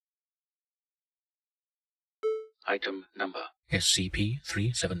Item Number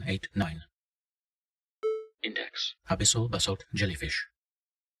SCP-3789. Index Abyssal Basalt Jellyfish.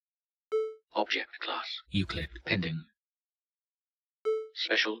 Object Class Euclid. Pending.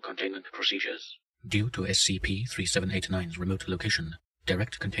 Special Containment Procedures. Due to SCP-3789's remote location,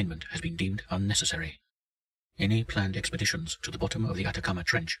 direct containment has been deemed unnecessary. Any planned expeditions to the bottom of the Atacama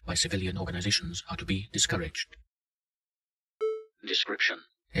Trench by civilian organizations are to be discouraged. Description: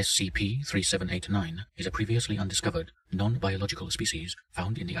 SCP-3789 is a previously undiscovered, non-biological species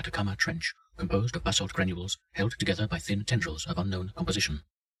found in the Atacama Trench, composed of basalt granules held together by thin tendrils of unknown composition.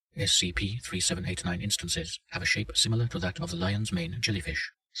 SCP-3789 instances have a shape similar to that of the lion's mane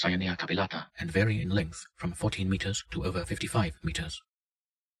jellyfish, Cyanea capillata, and vary in length from 14 meters to over 55 meters.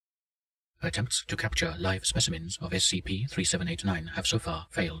 Attempts to capture live specimens of SCP-3789 have so far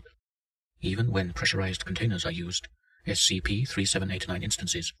failed. Even when pressurized containers are used, SCP-3789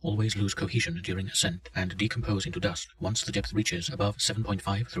 instances always lose cohesion during ascent and decompose into dust once the depth reaches above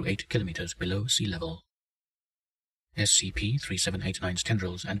 7.5 through 8 kilometers below sea level. SCP-3789's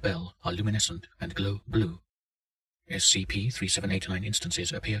tendrils and bell are luminescent and glow blue. SCP-3789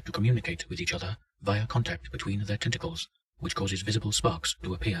 instances appear to communicate with each other via contact between their tentacles, which causes visible sparks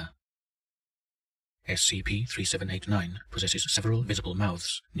to appear. SCP-3789 possesses several visible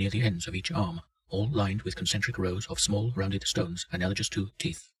mouths near the ends of each arm, all lined with concentric rows of small rounded stones analogous to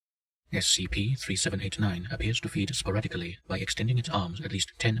teeth. SCP-3789 appears to feed sporadically by extending its arms at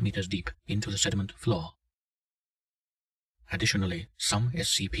least 10 meters deep into the sediment floor. Additionally, some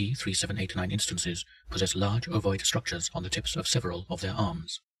SCP-3789 instances possess large ovoid structures on the tips of several of their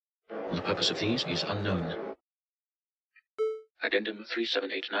arms. The purpose of these is unknown. Addendum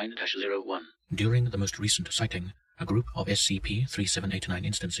 3789-01. During the most recent sighting, a group of SCP-3789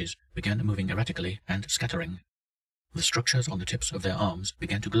 instances began moving erratically and scattering. The structures on the tips of their arms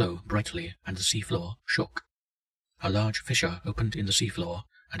began to glow brightly and the seafloor shook. A large fissure opened in the seafloor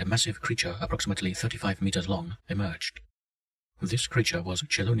and a massive creature approximately 35 meters long emerged. This creature was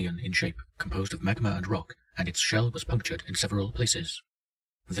chelonian in shape, composed of magma and rock, and its shell was punctured in several places.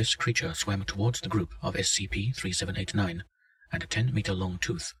 This creature swam towards the group of SCP-3789, and a 10-meter-long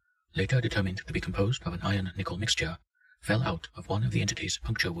tooth, later determined to be composed of an iron-nickel mixture, fell out of one of the entity's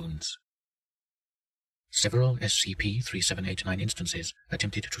puncture wounds. Several SCP-3789 instances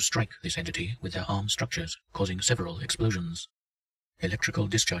attempted to strike this entity with their arm structures, causing several explosions. Electrical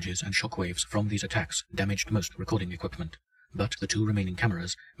discharges and shockwaves from these attacks damaged most recording equipment, but the two remaining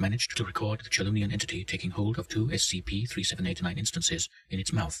cameras managed to record the chelonian entity taking hold of two SCP-3789 instances in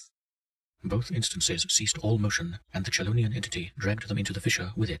its mouth. Both instances ceased all motion, and the chelonian entity dragged them into the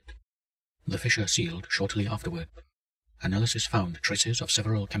fissure with it. The fissure sealed shortly afterward. Analysis found traces of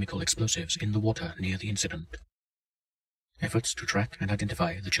several chemical explosives in the water near the incident. Efforts to track and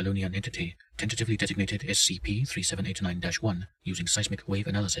identify the chelonian entity, tentatively designated SCP-3789-1 using seismic wave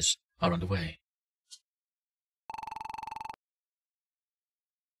analysis, are underway.